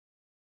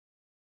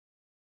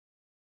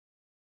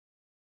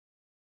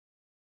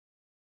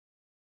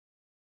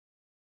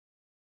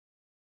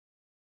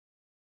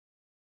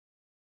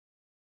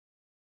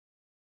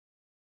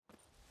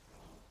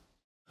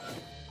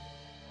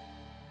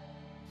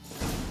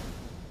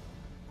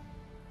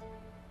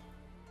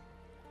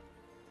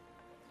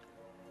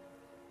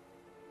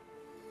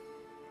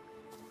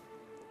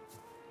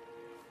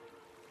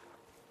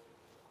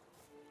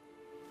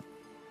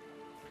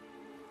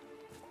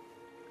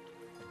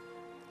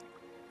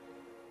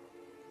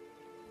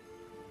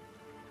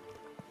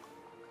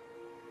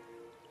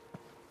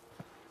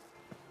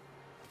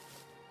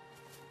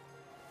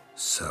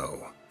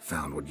So,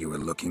 found what you were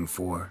looking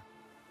for?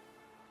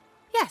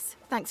 Yes,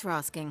 thanks for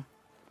asking.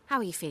 How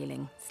are you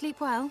feeling?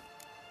 Sleep well?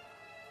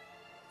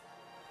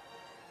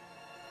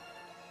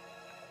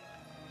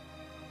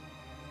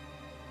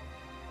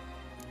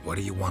 What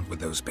do you want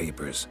with those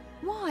papers?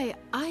 Why,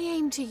 I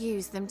aim to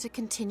use them to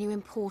continue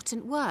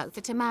important work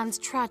that a man's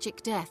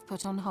tragic death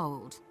put on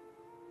hold.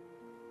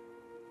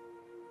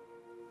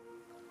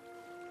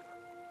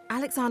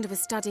 Alexander was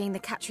studying the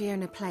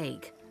Catriona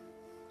plague.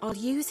 I'll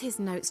use his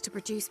notes to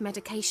produce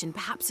medication,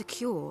 perhaps a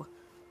cure,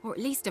 or at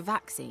least a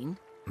vaccine.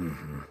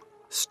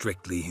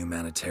 Strictly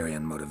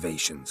humanitarian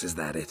motivations, is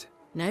that it?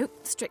 Nope,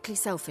 strictly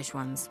selfish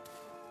ones.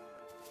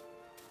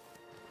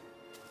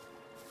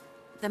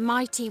 The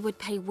mighty would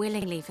pay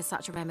willingly for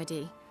such a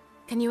remedy.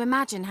 Can you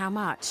imagine how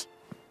much?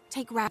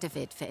 Take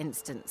Radovid, for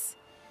instance.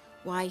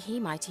 Why, he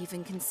might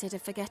even consider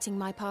forgetting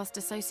my past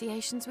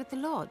associations with the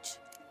Lodge.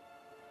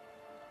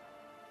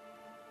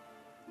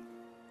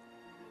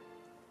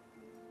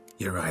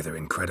 You're either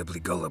incredibly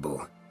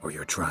gullible, or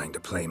you're trying to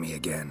play me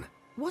again.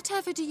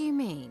 Whatever do you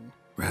mean?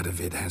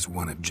 Radovid has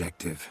one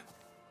objective: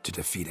 to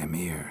defeat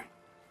Emir.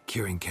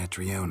 Curing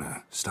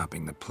Catriona,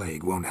 stopping the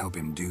plague, won't help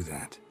him do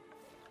that.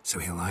 So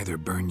he'll either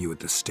burn you at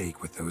the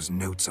stake with those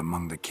notes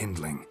among the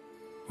kindling,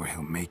 or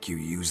he'll make you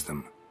use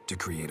them to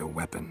create a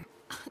weapon.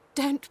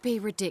 Don't be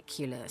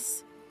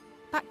ridiculous.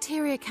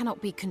 Bacteria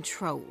cannot be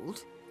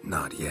controlled.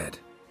 Not yet.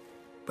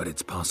 But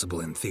it's possible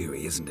in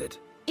theory, isn't it?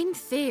 In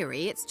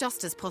theory, it's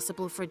just as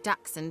possible for a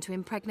dachshund to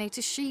impregnate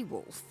a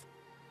she-wolf.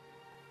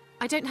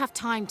 I don't have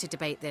time to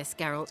debate this,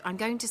 Geralt. I'm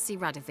going to see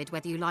Radovid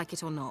whether you like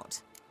it or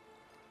not.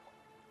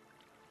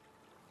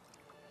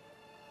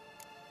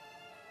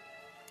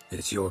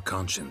 It's your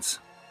conscience.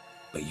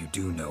 But you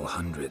do know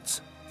hundreds,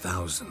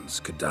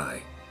 thousands could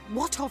die.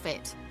 What of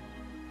it?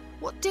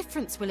 What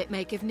difference will it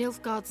make if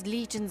Nilfgaard's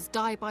legions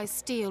die by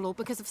steel or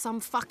because of some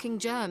fucking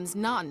germs?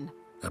 None.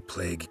 A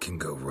plague can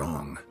go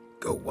wrong,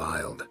 go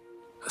wild.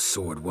 A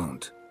sword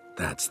won't.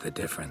 That's the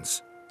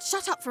difference.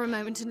 Shut up for a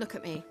moment and look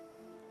at me.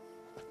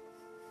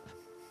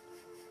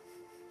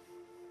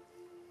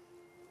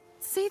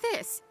 See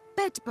this?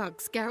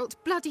 Bedbugs, Geralt.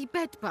 Bloody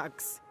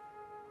bedbugs.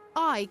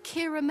 I,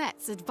 Keira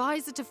Metz,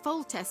 advisor to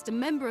Foltest, a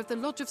member of the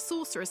Lodge of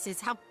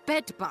Sorceresses, have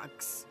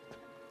bedbugs.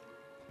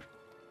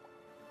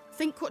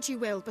 Think what you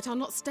will, but I'll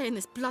not stay in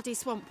this bloody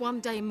swamp one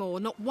day more.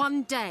 Not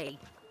one day.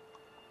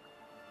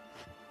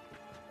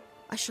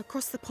 I shall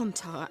cross the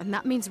Pontar, and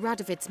that means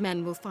Radovid's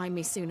men will find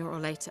me sooner or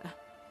later.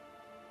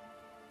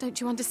 Don't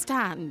you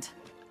understand?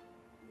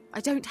 I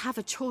don't have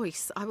a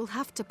choice. I will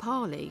have to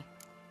parley.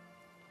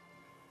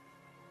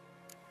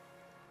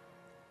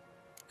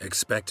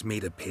 Expect me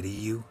to pity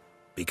you?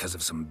 Because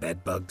of some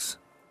bedbugs?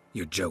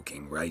 You're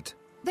joking, right?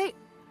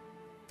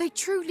 They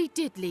truly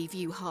did leave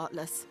you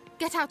heartless.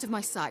 Get out of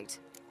my sight.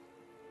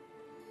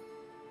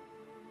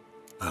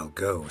 I'll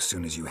go as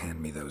soon as you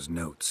hand me those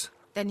notes.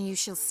 Then you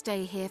shall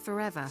stay here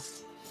forever.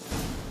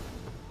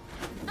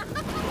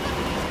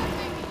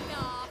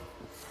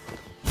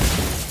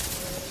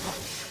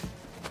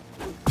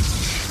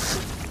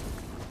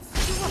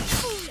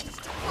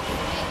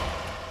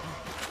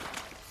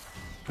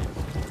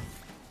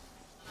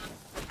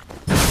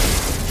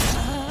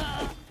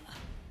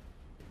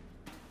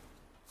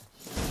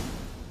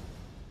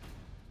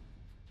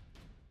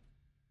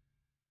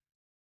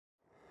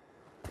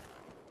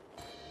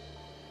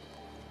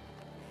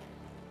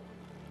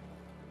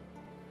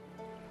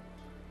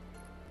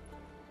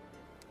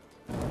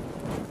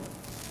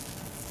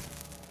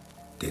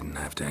 Didn't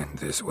have to end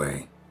this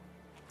way.